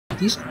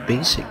these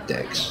basic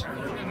decks.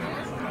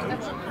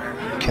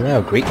 Can I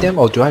upgrade them,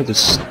 or do I have to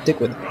stick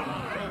with them?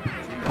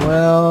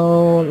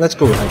 Well, let's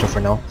go with Hydro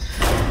for now.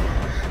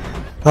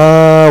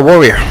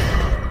 Warrior.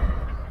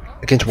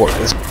 Against Warrior.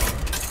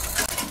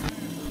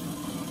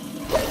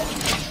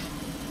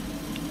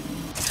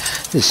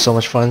 This is so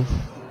much fun.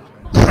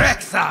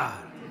 Rexar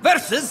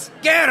versus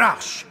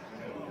Garrosh.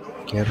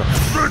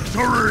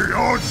 Victory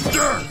or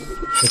death!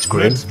 That's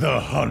good. Let the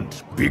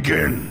hunt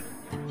begin.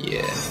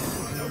 Yeah.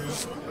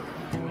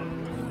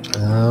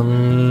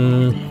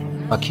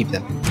 I'll keep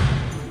them.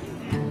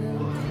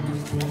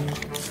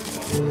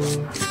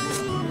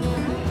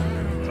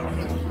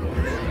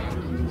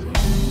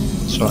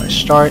 So I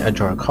start, I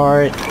draw a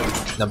card.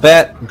 Not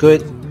bad,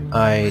 good.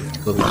 I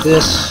go with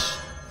this.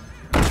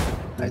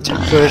 I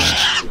attack first.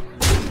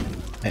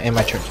 I end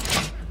my turn.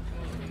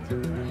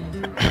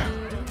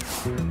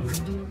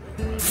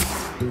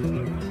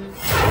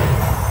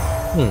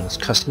 It's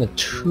casting a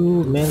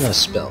 2 mana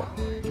spell.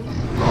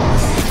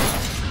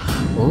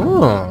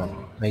 Oh,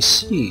 I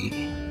see.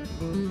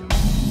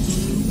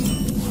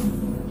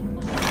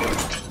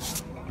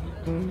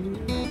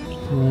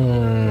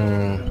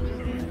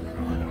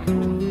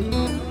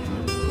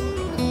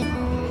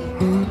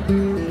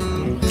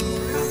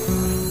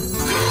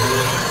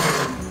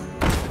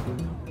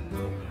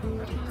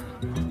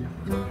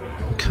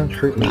 It can't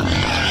hurt me.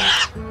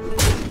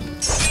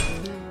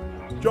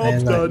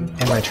 Job's done.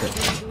 And my turn.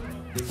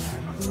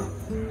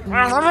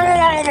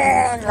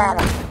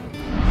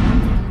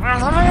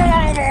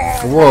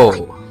 Whoa.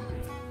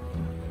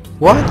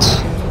 What?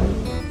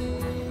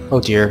 Oh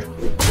dear.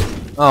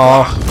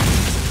 Oh.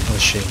 Oh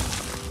shit.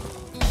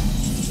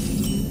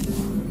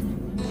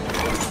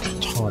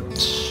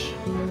 Taunt.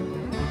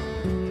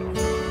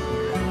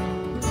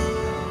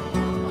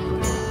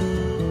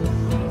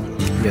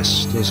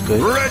 Yes, this is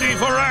good. Ready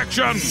for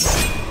action!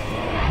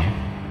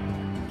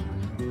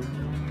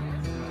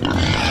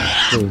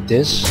 Do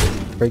this.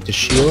 Break the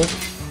shield.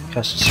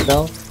 Cast a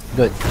spell.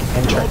 Good.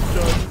 End turn.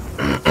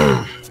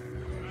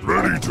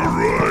 Ready to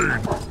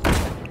ride!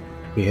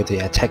 We have to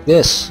attack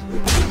this.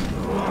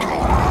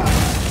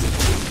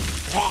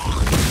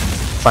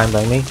 Fine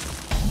by me.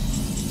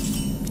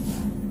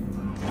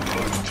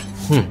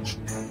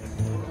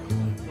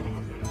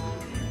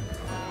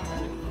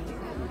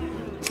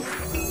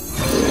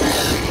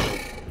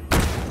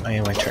 I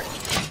am my turn.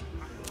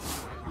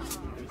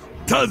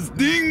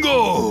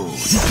 Tazdingo!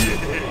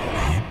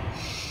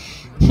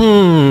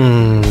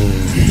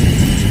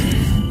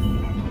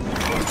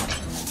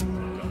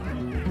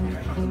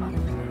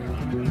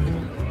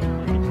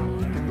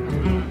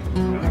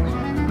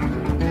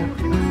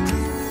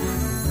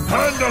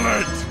 Handle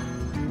it!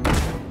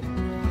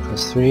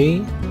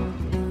 +3.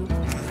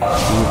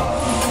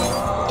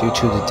 Do 2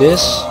 to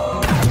this.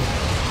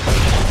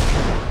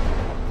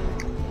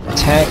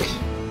 Attack.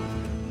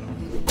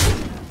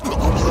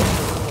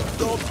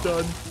 Job's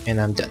done. And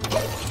I'm done.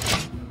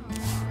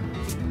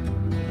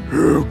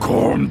 Here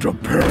come the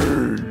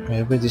pain.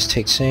 Whatever this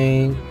takes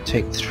in,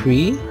 take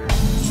 3.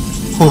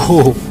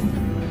 Oh.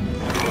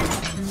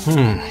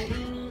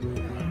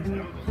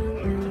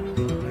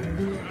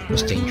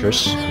 That's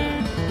dangerous.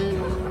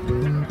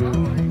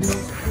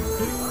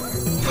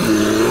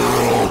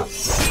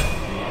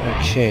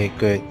 Okay,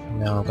 good.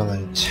 Now I'm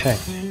gonna attack.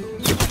 Hit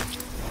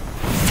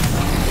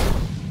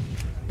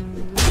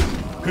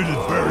it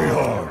very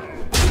hard.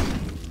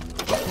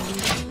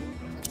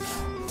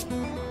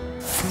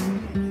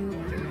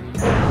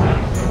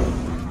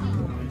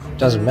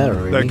 Doesn't matter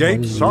really. The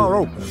gates are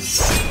open.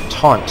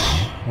 Taunt.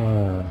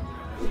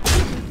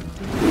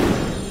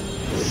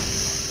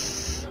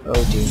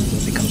 Oh dear,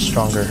 it becomes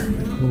stronger.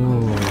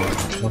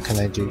 What can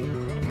I do?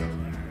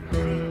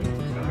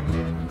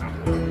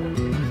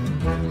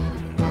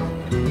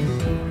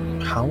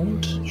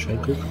 Hound? Should I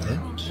go with that?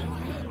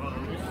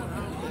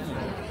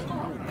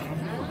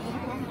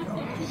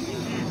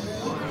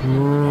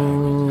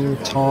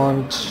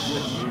 Taunt.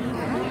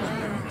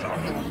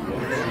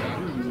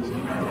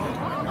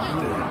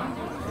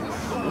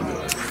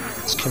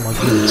 Let's get more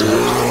units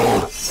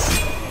out.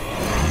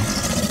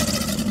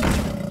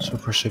 So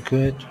far so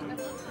good.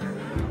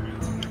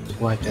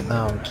 Wipe it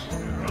out.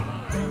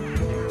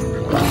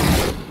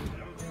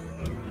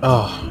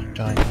 Oh,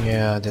 darn.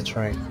 Yeah, that's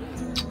right.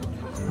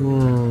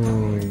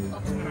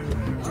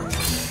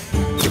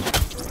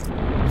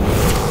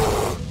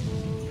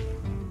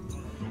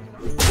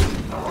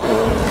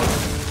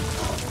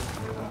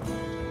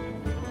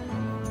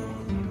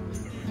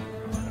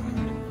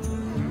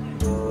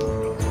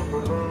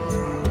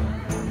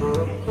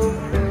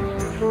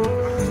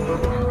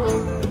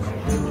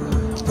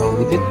 I'll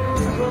leave it.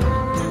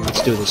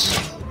 Let's do this.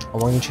 I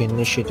want you to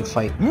initiate the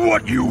fight.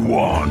 What you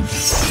want?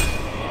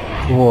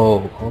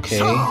 Whoa, okay.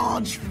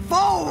 Charge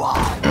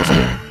forward!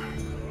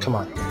 Come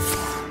on.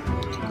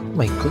 Oh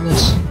my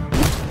goodness.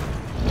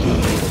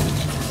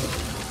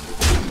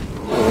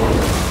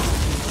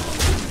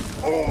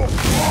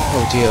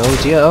 Oh dear, oh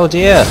dear, oh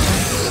dear!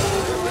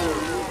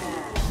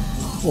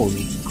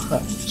 Holy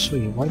crap. So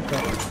you want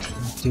that?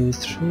 Do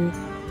through.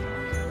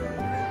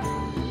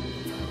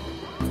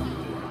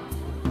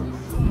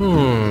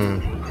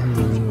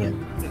 Enemy minion.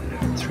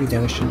 3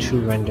 damage to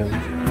 2 random.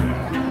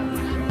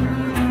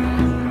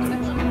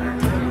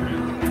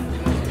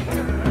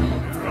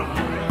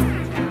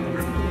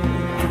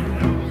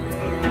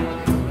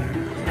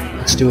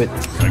 Let's do it.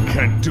 I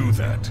can't do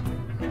that.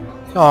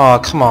 Oh,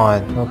 come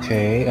on.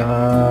 Okay,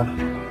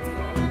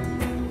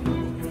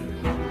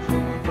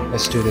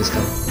 let's do this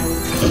then.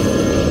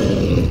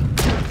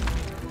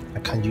 I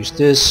can't use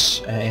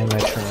this, and my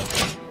turn.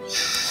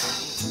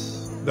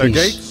 The Please.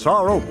 gates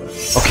are open.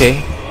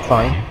 Okay,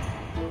 fine.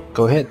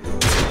 Go ahead.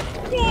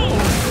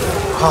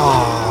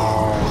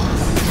 Oh.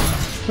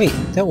 Wait,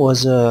 that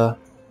was a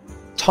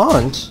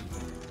taunt?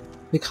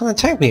 They can't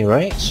attack me,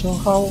 right? So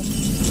how...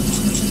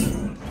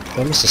 Did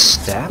I miss a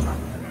stab?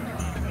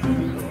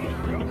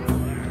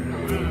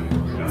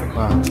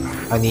 Wow,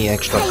 I need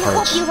extra I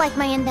cards. hope you like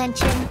my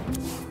invention.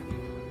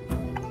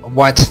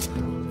 What?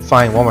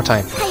 Fine, one more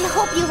time. I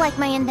hope you like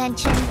my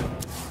invention.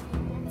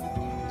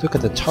 Look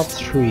at the top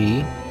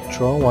 3,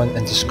 draw 1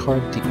 and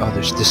discard the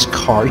others.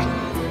 Discard?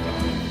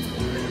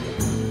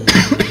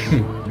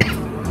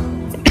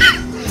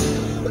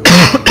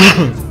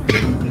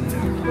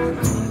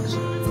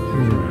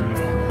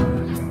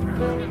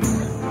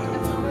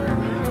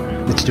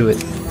 Let's do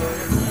it.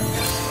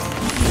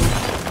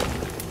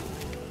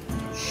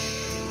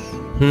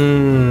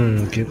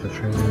 Give a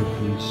friendly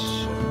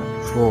piece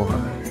 4.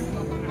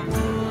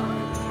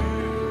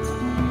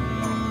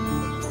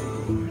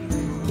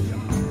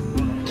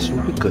 This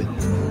will be good.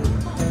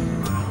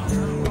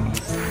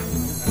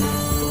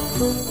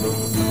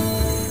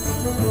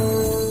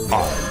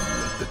 I'll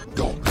let the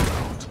dogs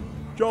out.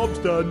 Job's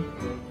done.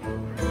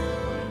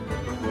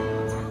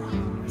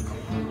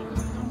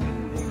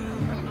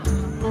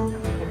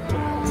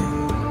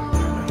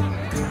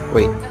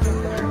 Wait.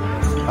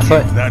 I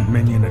thought... Give that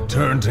minion a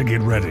turn to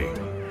get ready.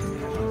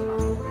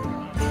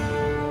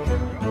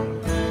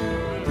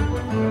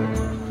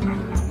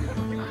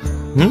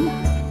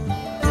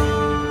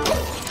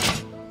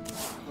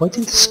 Why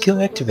didn't the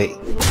skill activate?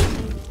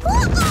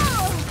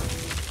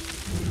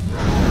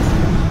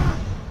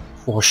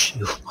 Force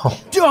you. Oh.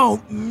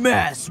 Don't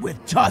mess with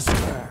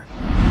Tusker.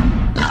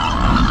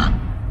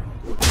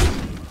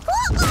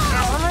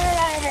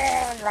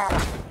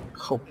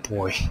 Oh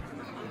boy.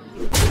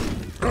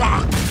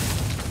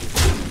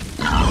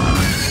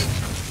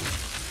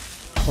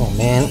 Oh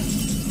man.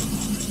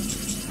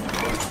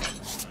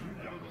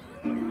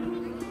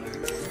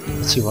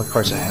 Let's see what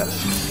cards I have.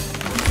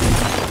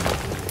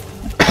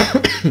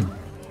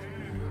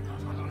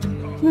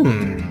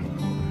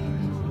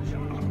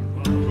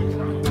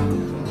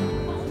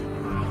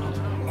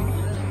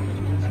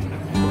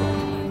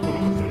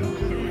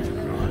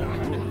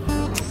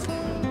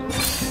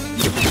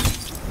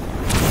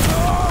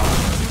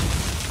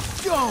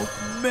 Don't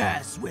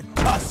mess with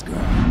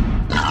Tusker.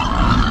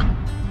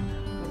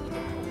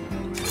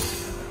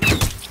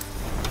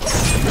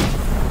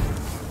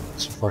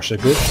 So far so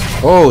good.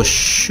 Oh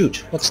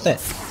shoot, what's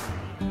that?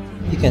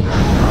 You can...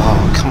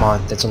 Oh come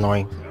on, that's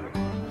annoying.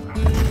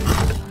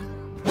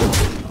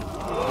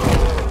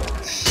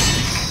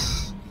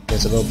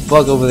 There's a little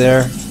bug over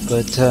there,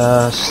 but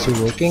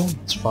still working,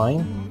 it's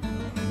fine.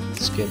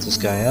 Let's get this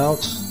guy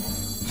out.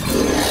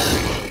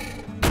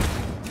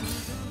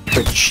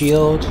 Quick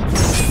shield.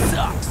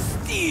 Suck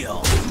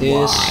steel.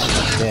 This,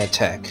 then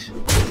attack.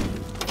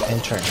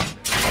 And turn.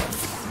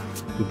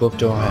 We both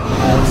don't have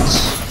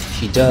hands.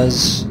 He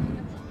does.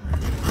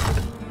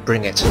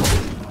 Bring it.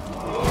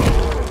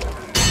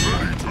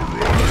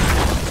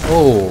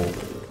 Oh.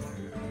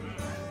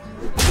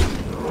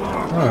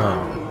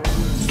 Oh.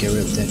 Get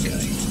rid of that guy.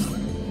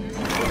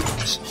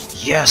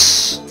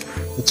 Yes!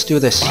 Let's do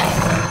this.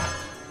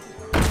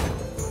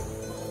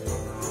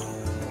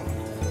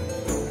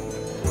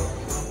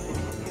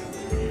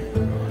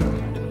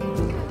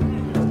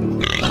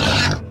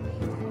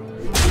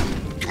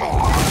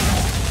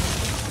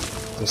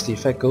 Does the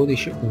effect go?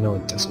 No,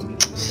 it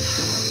doesn't.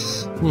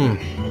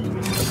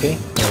 Okay,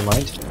 never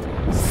mind.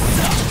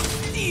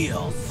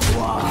 Steel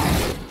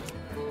swine.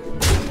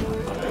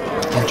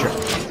 Enter.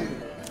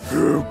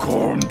 Here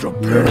comes the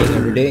Learning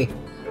every pain. day.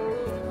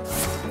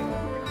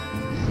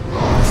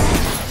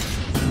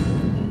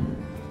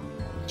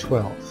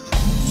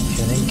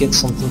 Can I get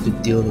something to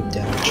deal the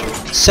damage?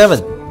 7!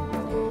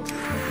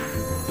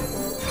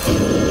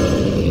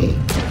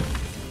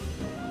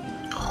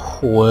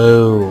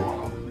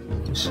 Whoa.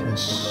 This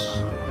is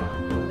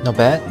not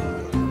bad.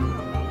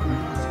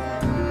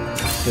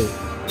 Good.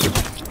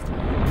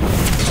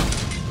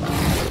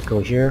 Go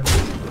here.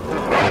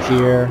 Go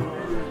here.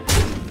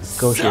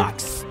 Go here. Suck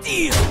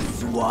steel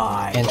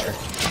swine. Enter.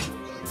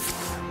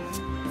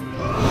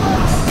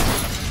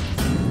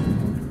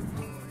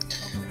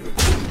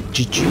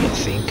 GG, I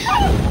think.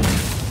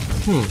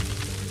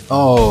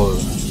 Oh,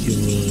 you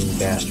mean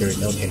bastard.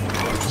 Okay.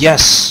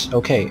 Yes!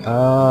 Okay,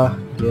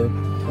 give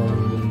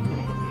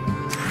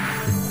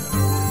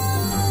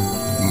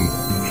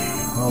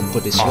I'll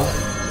put this here.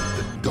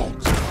 The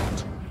dogs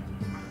out.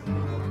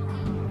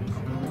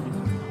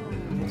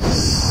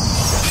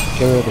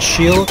 Get rid of the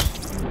shield.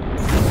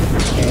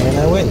 And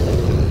I win.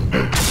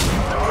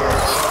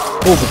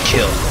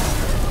 Overkill.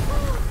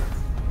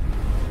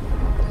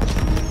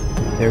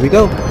 There we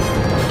go.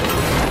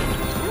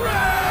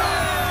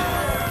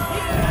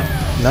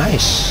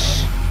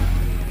 Nice.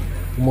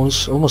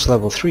 Almost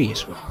level 3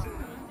 as well.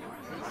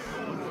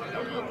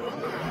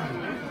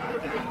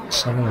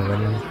 Summon a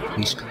random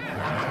beast.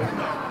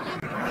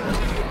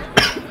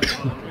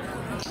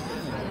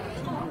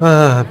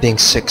 Being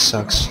sick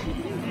sucks.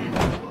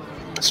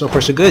 So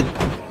far so good.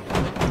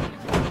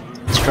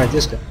 Let's try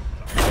this guy.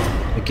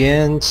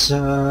 Against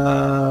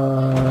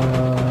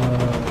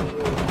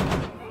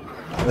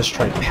let's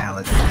try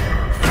Paladin.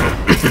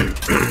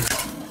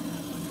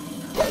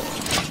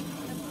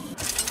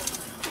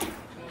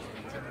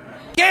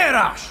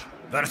 Garrosh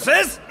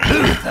versus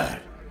Luther.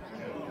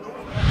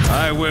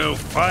 I will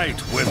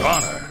fight with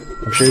honor.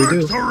 I'm sure you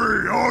do.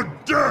 Victory or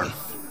death!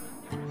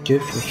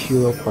 Give your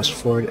hero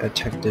 +4 to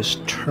attack this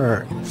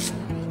turn.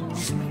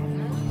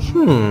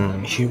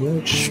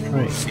 Heroic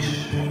strength.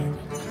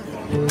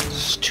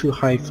 It's too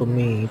high for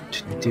me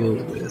to deal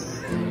with.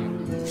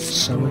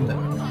 Summon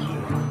them.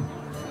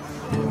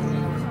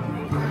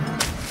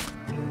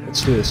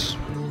 Let's do this.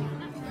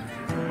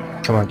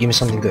 Come on, give me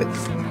something good.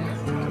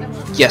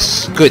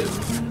 Yes, good.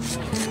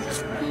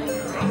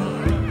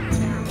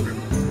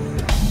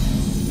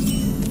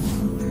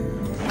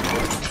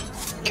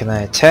 Can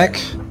I attack?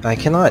 I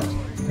cannot.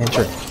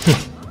 Enter.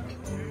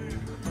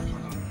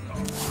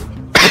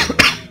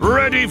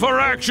 Ready for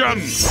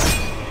action!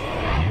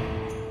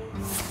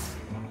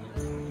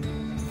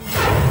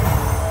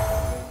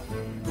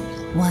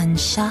 One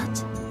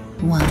shot,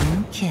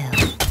 one kill.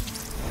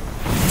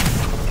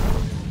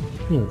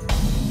 Hmm.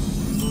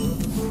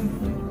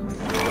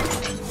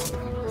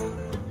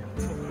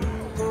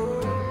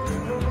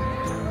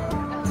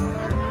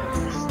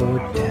 4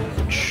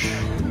 damage.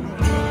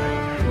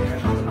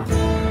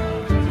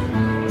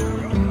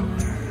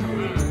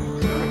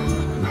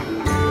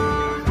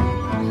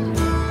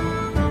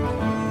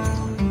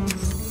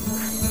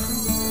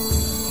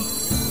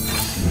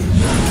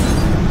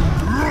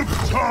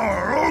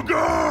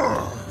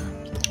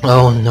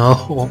 Oh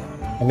no,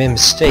 I made a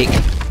mistake.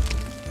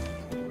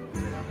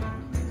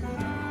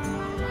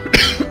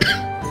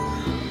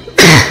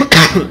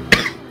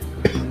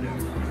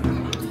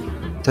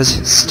 Does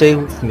it stay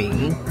with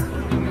me?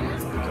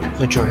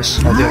 No choice,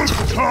 I'll do it.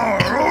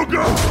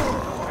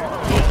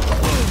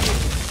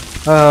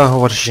 Oh,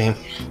 what a shame.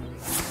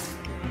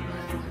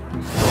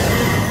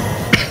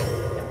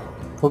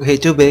 Okay,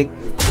 too big.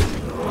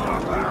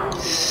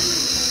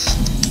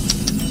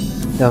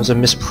 That was a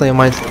misplay on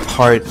my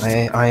part,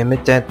 I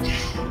admit that.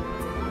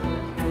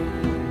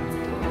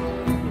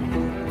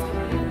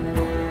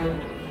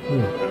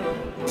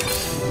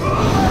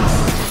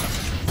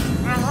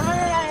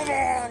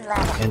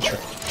 Enter.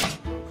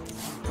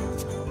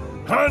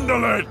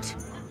 Handle it!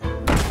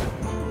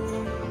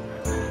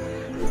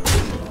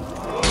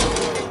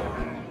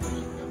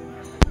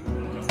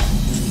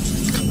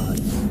 Come on.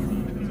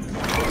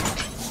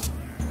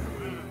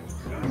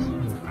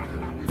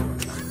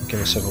 Give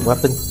myself a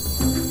weapon.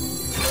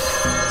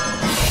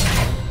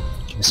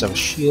 Give myself a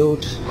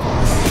shield.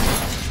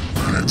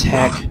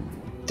 Attack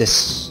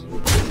this.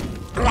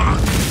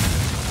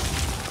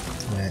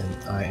 And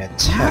I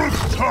attack.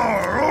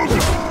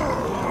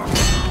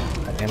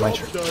 And my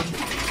turn.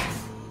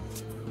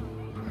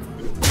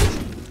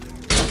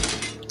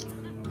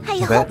 I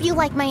Not hope bad. you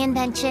like my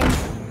invention.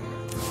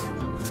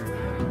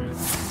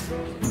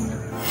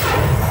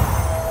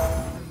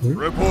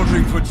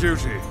 Reporting for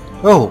duty.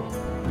 Oh!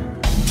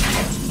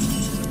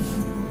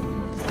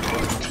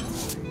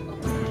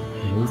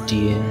 Oh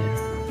dear.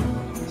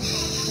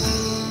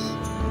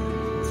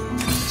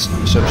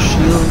 So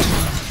shield.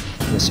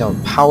 Let's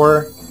out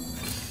power.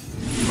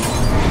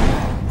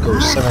 Go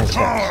 7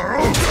 attack.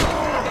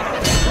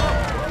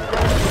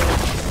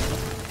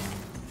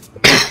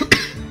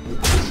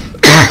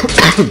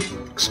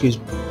 Excuse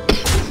me.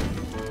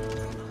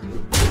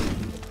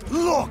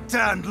 Locked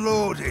and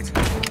loaded.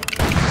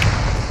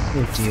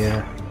 Oh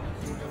dear.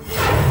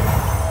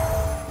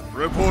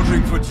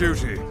 Reporting for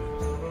duty.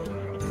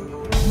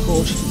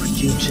 Call for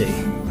duty.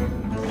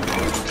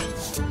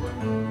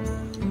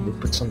 We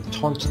put some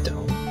taunt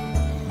down.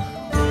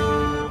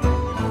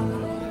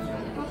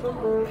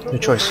 No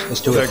choice,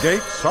 let's do The it.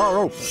 gates are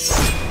open.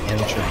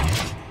 Enter.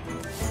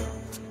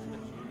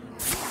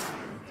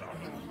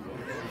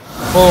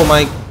 Oh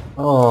my...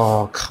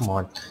 Oh, come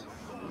on.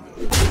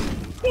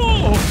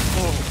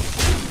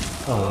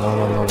 Oh,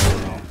 no.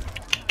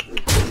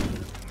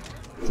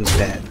 This is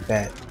bad,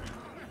 bad.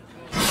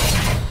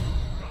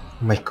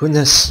 Oh my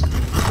goodness.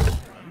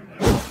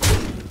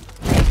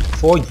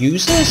 4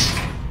 users?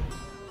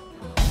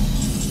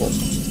 Oh.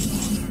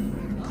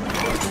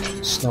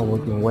 It's not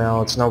working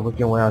well, it's not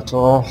working well at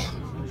all.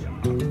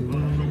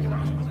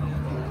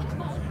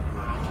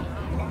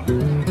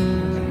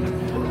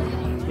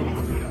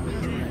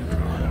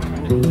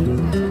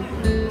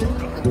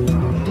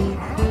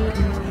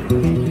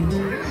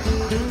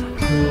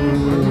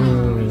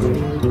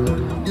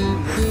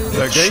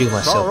 Shoot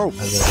myself,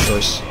 I have no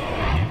choice.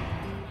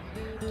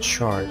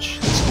 Charge,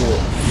 let's do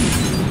it.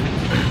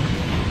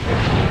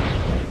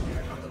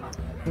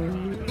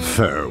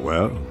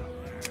 Farewell.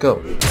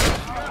 Go.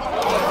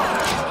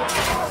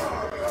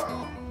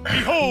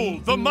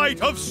 Behold the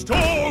might of storm.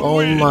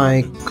 Oh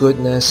my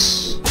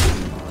goodness.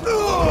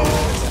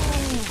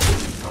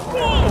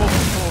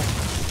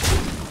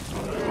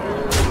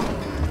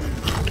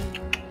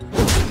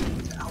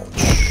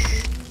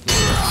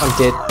 I'm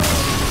dead.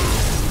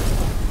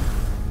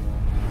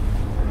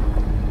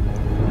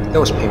 That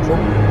was painful.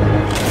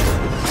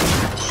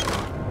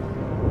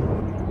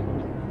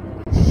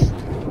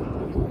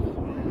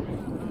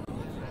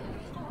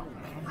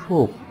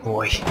 Oh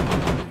boy.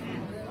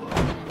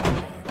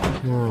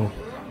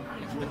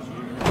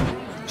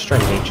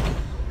 Strike mage.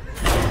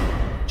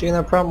 Checking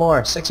out Proud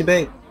more. Sexy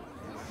bait.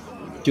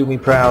 Do me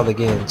proud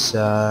against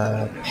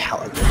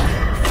Paladin.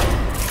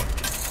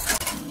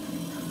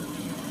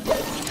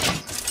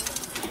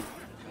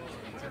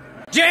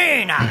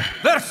 Jaina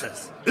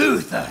versus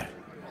Uther.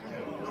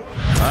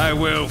 I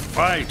will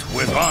fight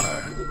with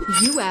honor.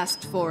 You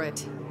asked for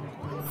it.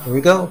 Here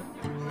we go.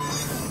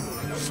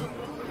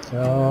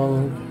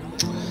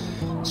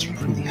 It's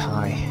pretty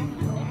high.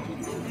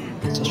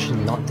 It's actually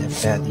not that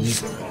bad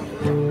either.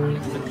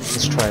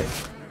 Let's try it.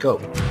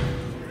 Go.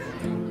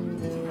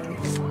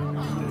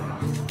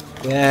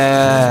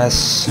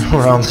 Yes,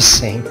 around the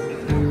same.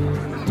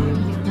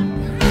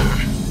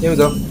 Here we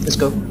go. Let's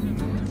go.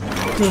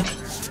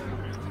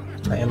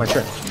 I end my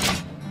turn.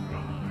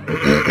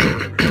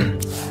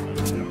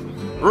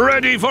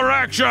 Ready for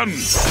action!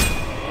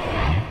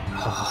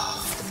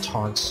 The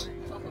taunts.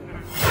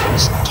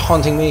 He's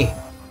taunting me.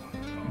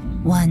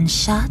 One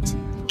shot,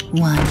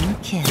 one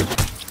kill.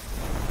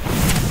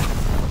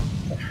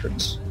 That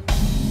hurts.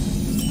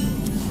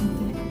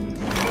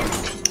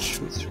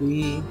 2,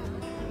 3.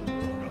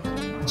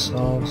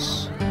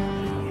 Missiles.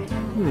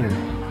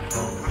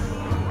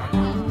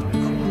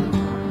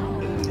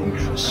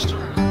 Interesting.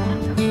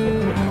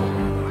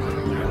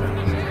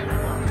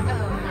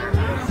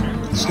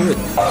 Let's do it.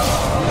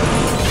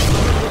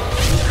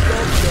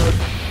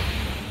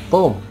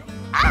 Boom.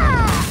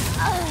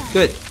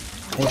 Good.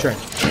 End turn.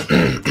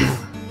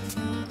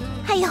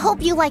 I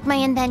hope you like my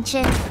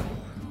invention.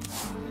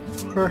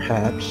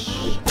 Perhaps.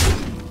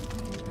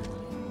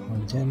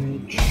 1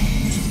 damage.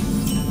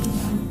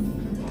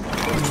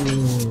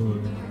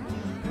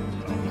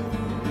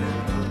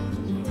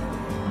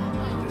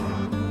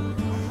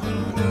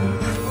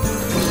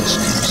 This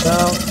comes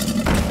out.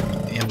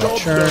 And my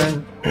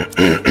turn.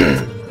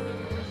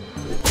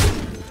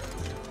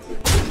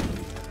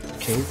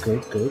 Okay,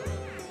 good, good.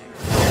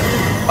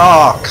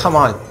 Oh, come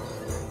on.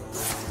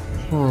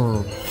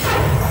 You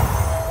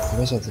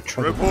guys have the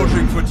trouble.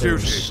 Reporting for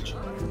duty. First.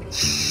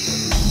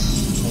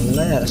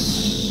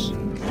 Unless.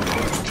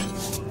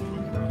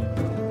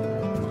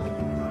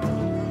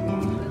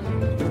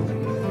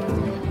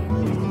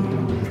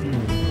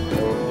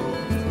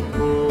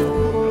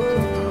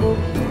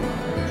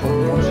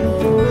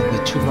 Maybe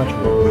too much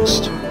of a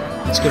waste.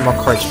 Let's get more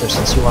cards first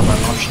and see what my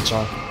options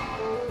are.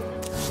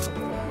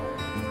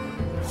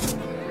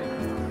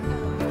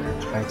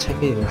 If I take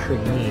it, it'll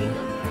hurt me.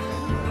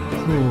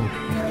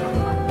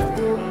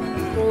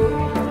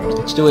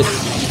 Let's do it.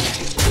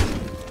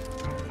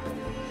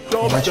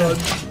 My turn.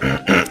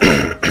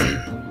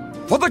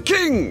 For the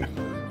king!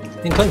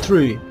 In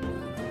country.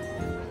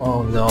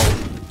 Oh no.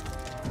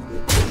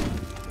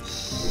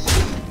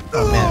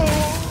 Oh man.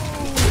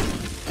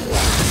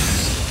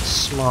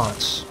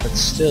 Smart, but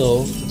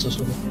still, it's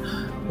also.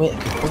 Wait, I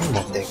can put him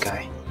off that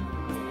guy.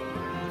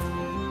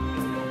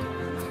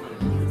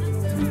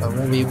 Or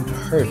maybe it would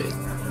hurt it.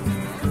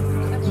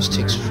 This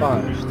takes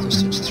 5.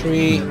 This takes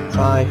 3,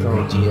 5.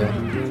 Oh dear.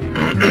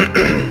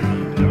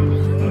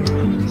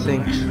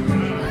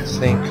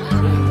 Think.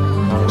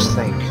 Always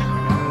think.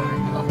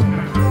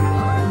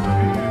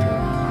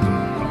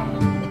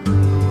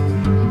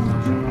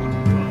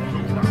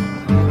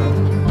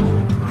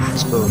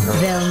 Let's go.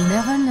 They'll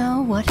never know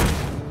what.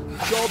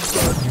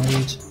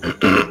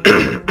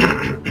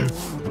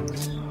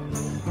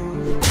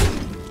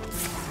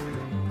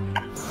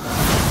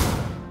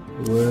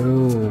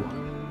 Whoa.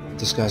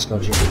 This guy's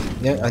gonna shoot.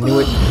 Yeah, I knew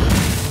it.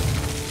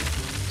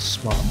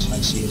 Smart,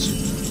 I see it.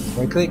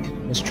 Right click,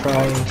 let's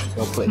try,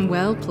 well played.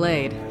 Well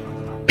played.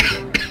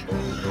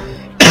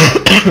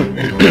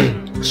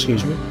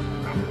 Excuse me.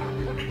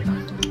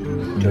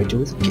 Do I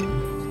do it again?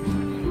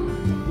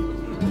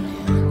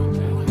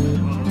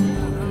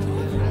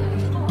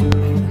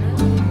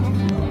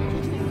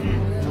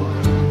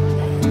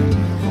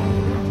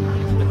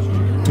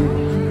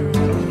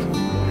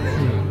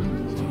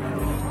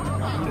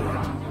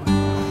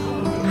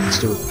 Let's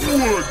do it.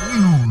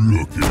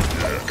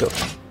 Go.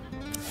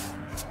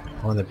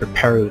 I want to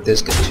prepare with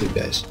this guy too,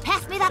 guys.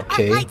 Pass me that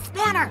Okay. upright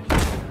spanner.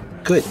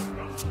 Good.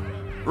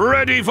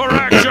 Ready for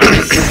action!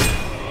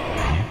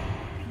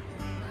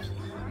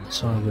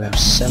 So we have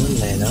 7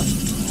 mana.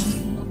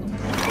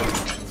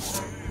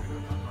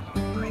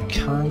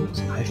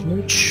 I have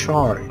no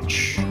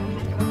charge.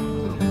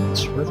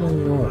 It's rather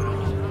annoying.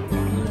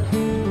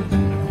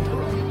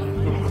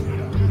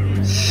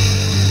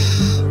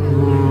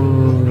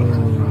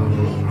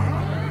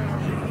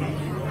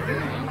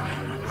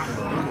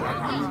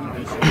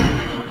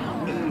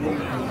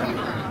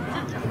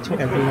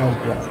 everyone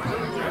block.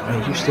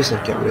 I use this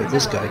and get rid of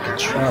this guy. I can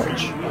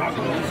charge.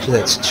 So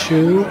that's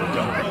 2,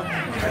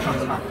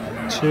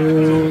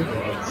 2,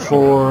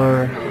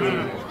 4.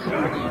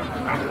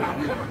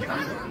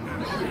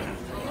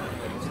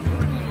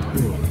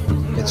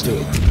 Let's do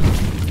it.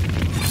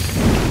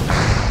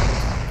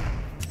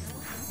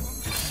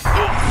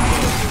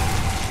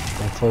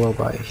 And followed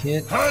by a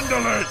hit.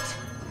 Handle it!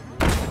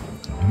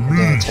 And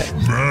then attack.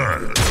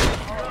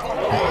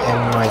 And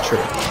my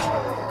turn.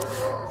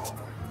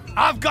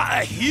 I've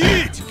got a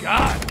huge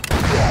gun!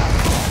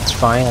 It's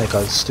fine,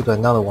 still got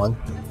another one.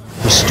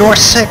 Restore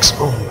 6!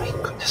 Oh my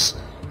goodness.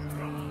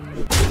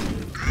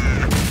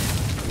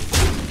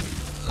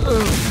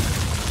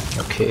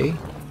 Okay.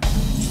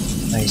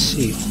 I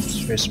see. It's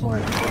very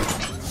smart.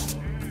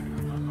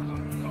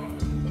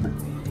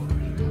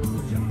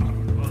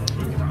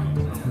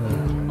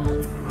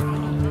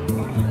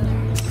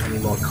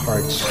 Need more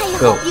cards. I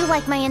Go. hope you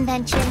like my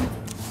invention.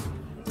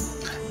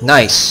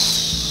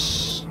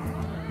 Nice.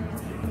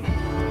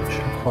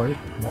 Card.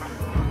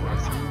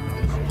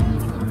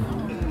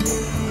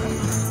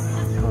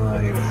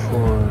 5,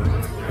 4.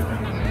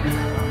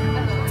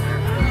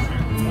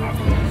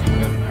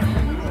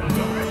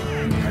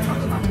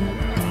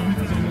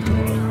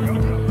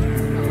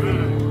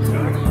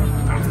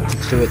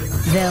 Do it.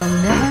 They'll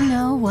never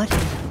know what.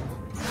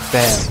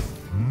 Bam.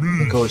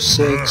 It goes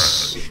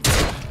 6.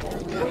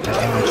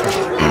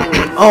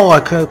 Oh,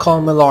 I couldn't call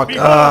him a lock.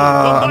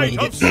 I'm an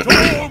idiot.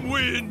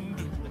 Stormwind!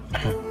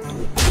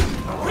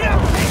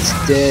 It's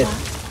dead.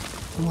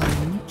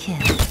 1 kill.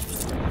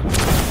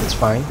 It's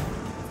fine.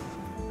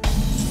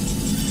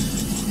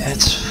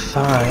 It's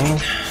fine.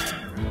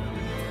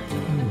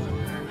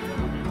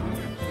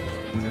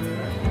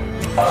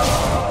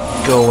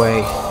 Go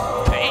away.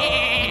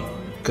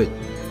 Good.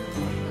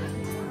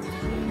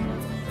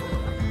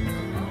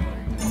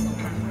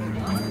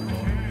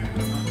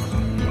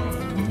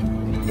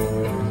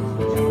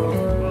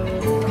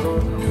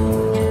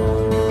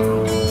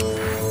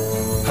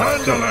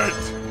 Handle it!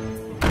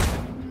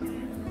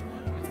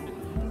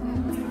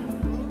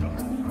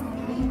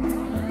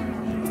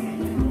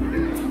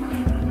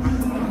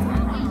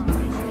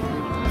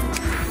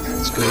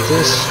 Let's go with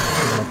this.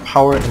 I'm gonna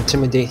power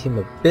intimidate him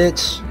a bit.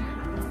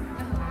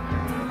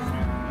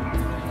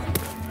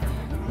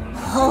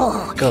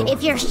 Oh, Go.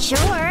 if you're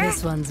sure.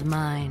 This one's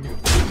mine.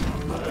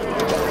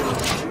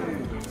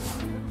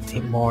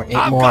 8 more, 8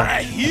 I've more. got a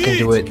I huge can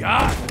do it.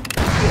 gun!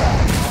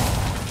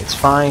 It's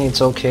fine,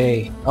 it's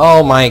okay.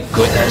 Oh my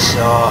goodness.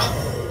 Oh.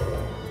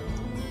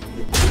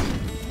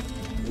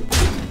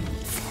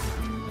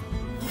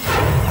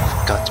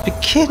 You've got to be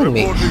kidding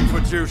me. Reporting for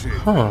duty.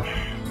 Huh.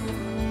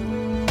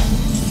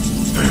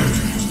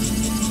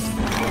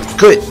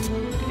 Good.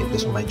 Okay,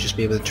 this one might just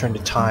be able to turn the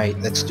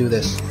tide. Let's do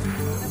this.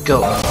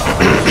 Go.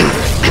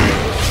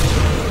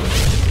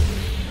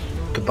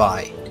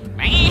 Goodbye.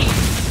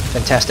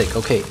 Fantastic.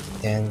 Okay.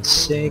 And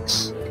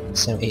 6,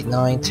 7, 8,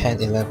 9,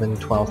 10, 11,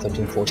 12,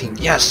 13, 14.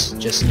 Yes!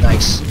 Just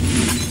nice.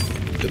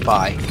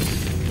 Goodbye.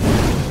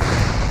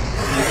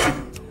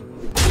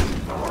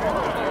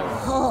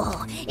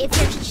 Oh, if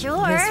you're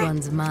sure. This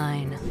one's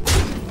mine.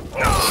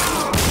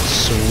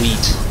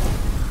 Sweet.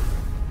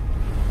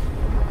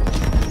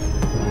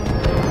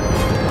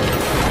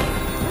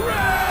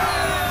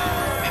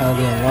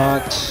 Penalty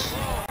unlocked.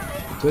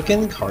 Do I get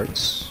any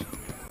cards?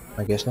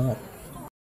 I guess not.